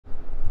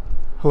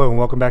Hello and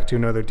welcome back to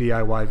another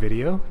DIY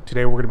video.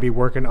 Today we're going to be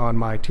working on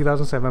my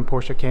 2007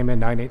 Porsche Cayman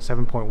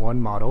 987.1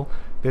 model.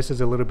 This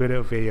is a little bit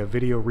of a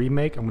video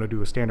remake. I'm going to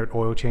do a standard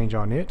oil change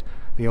on it.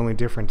 The only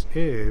difference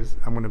is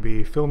I'm going to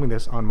be filming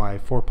this on my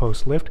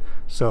 4-post lift,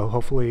 so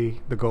hopefully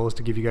the goal is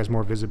to give you guys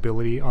more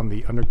visibility on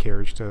the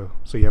undercarriage so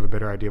you have a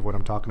better idea of what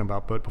I'm talking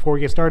about. But before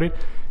we get started,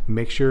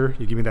 make sure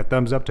you give me that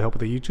thumbs up to help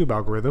with the YouTube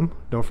algorithm.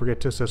 Don't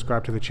forget to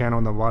subscribe to the channel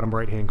in the bottom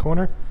right hand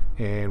corner,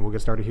 and we'll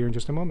get started here in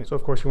just a moment. So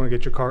of course you want to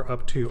get your car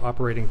up to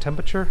operating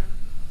temperature.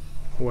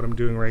 What I'm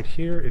doing right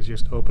here is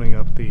just opening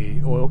up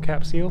the oil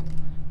cap seal.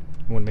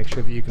 You want to make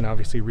sure that you can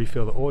obviously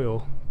refill the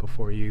oil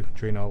before you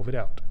drain all of it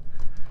out.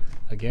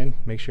 Again,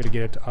 make sure to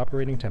get it to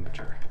operating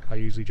temperature. I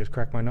usually just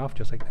crack mine off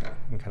just like that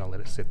and kind of let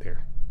it sit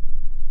there.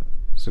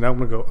 So now I'm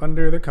going to go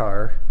under the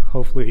car.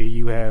 Hopefully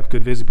you have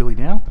good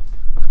visibility now.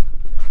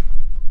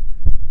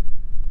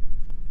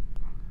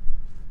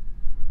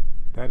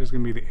 That is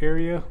going to be the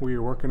area we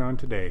are working on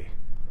today.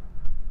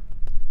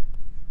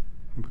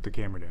 Put the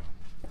camera down.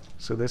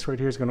 So this right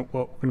here is going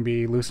to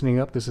be loosening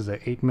up. This is an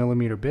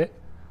 8mm bit.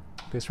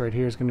 This right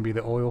here is going to be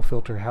the oil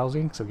filter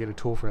housing, so get a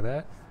tool for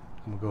that.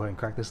 I'm going to go ahead and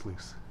crack this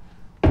loose.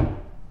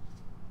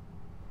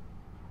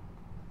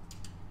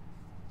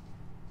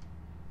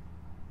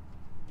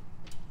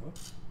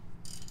 Whoops.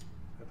 Is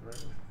that the right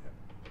one? Yep.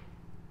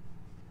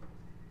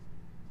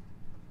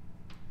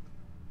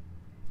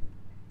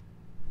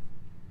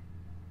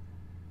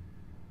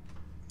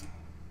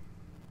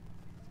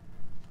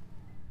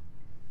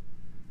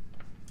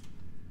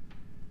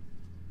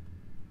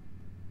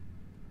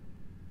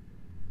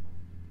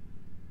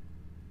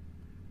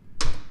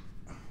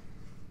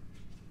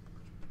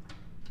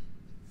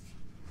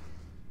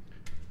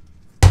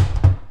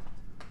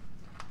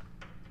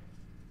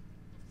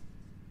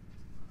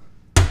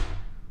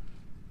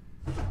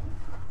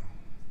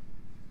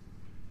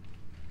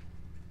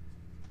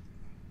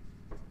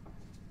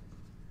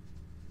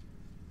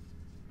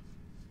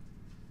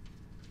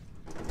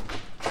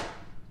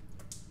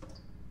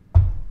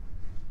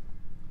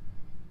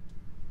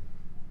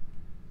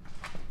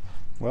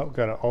 Well,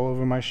 got it all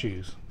over my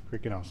shoes.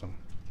 Freaking awesome.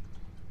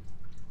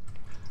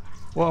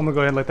 Well, I'm gonna go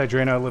ahead and let that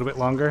drain out a little bit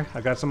longer.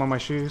 I got some on my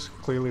shoes.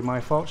 Clearly my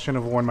fault.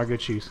 Shouldn't have worn my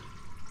good shoes.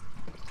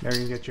 Now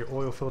you get your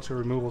oil filter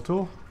removal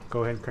tool.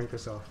 Go ahead and crank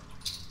this off.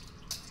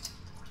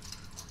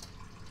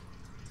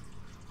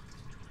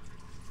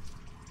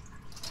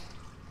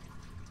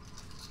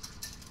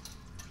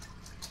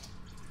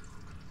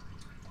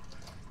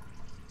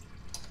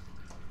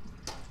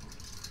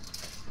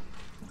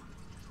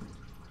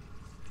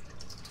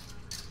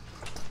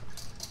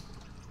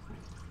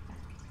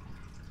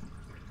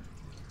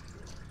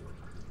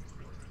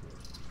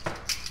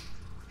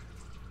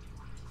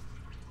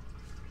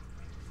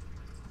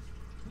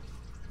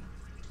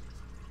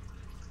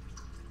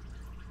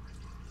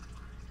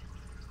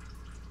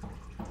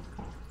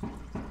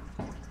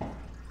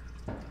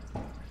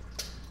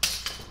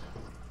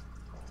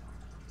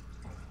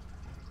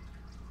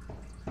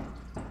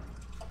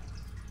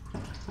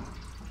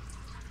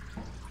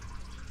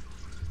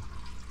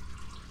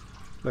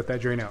 Let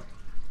that drain out.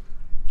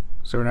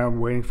 So now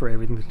I'm waiting for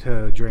everything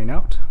to drain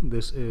out.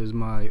 This is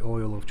my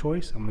oil of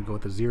choice. I'm gonna go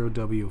with the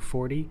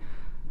 0W40.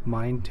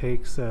 Mine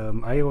takes,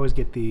 I always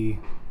get the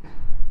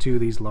two of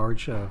these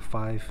large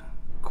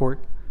 5-quart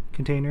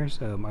containers.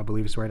 I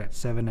believe it's right at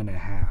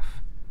 7.5.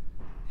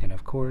 And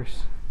of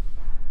course,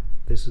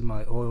 this is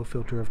my oil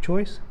filter of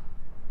choice.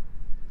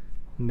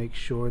 Make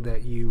sure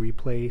that you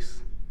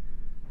replace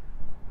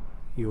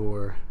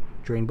your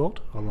drain bolt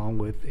along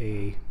with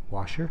a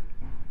washer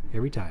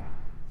every time.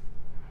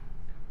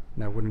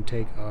 Now we're going to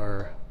take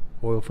our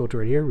oil filter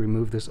right here,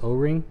 remove this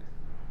O-ring,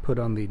 put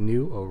on the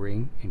new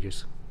O-ring, and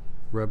just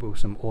rub it with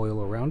some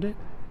oil around it,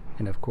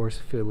 and of course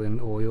fill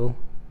in oil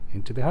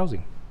into the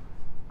housing,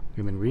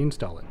 and then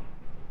reinstall it.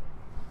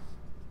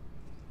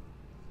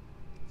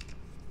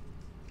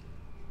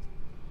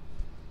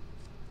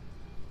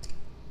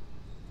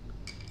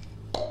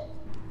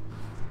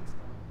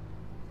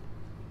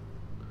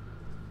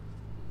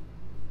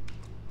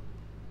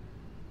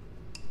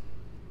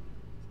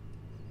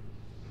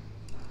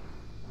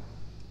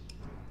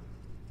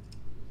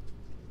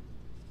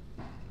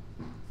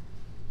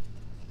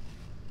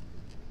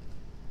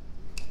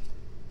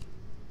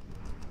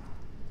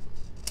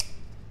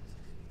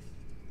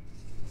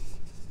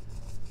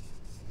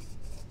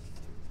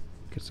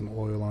 Get some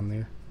oil on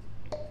there.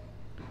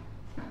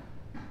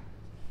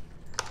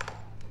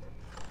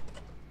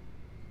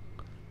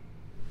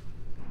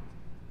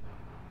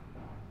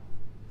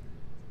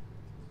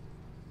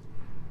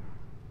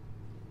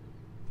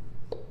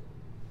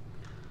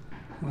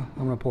 Well,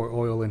 I'm going to pour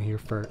oil in here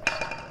first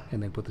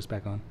and then put this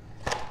back on.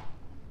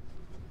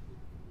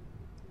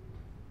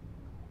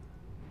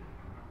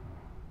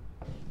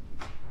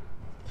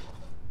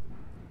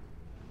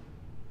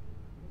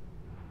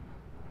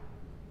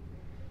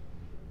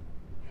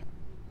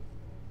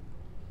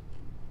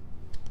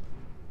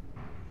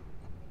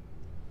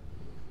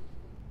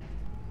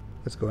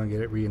 Let's go and get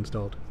it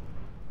reinstalled.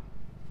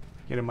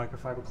 Get a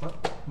microfiber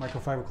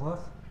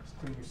cloth, just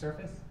clean your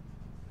surface.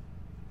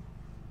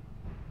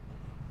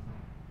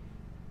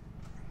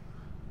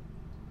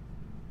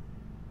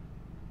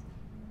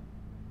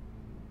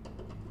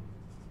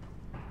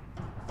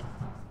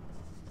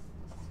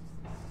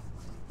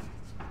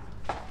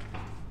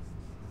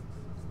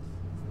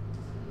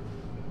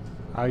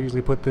 I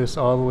usually put this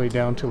all the way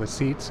down till it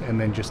seats and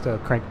then just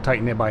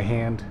tighten it by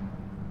hand.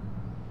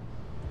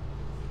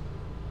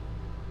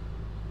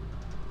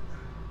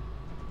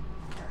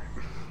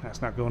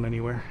 That's not going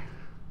anywhere.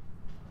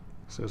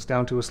 So it's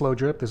down to a slow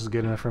drip. This is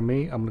good enough for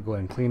me. I'm gonna go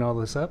ahead and clean all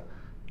this up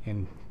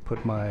and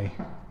put my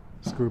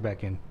screw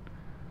back in.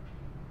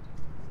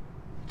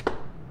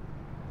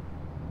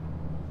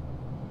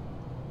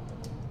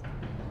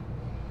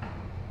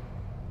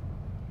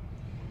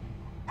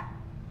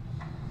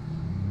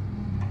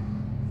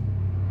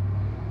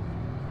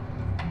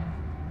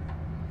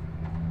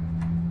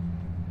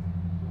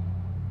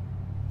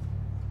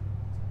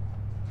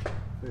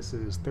 This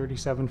is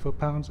 37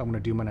 foot-pounds. I'm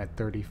going to do mine at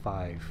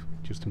 35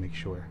 just to make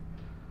sure.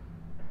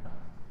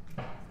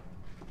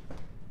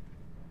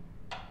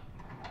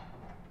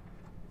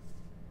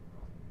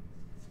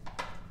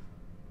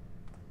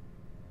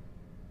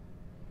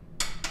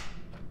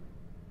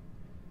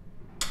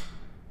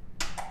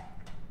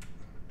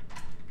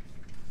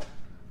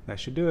 That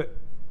should do it.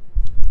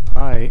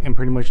 I am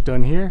pretty much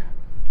done here.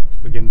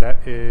 Again,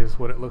 that is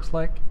what it looks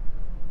like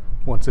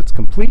once it's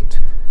complete.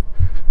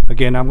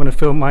 Again, I'm going to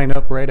fill mine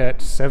up right at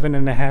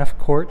 7.5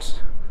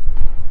 quarts.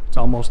 It's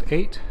almost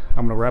 8.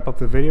 I'm going to wrap up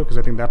the video because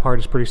I think that part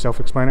is pretty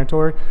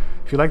self-explanatory.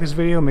 If you like this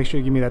video, make sure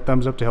you give me that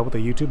thumbs up to help with the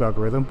YouTube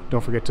algorithm.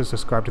 Don't forget to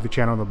subscribe to the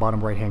channel in the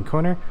bottom right hand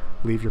corner.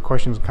 Leave your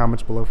questions and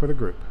comments below for the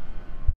group.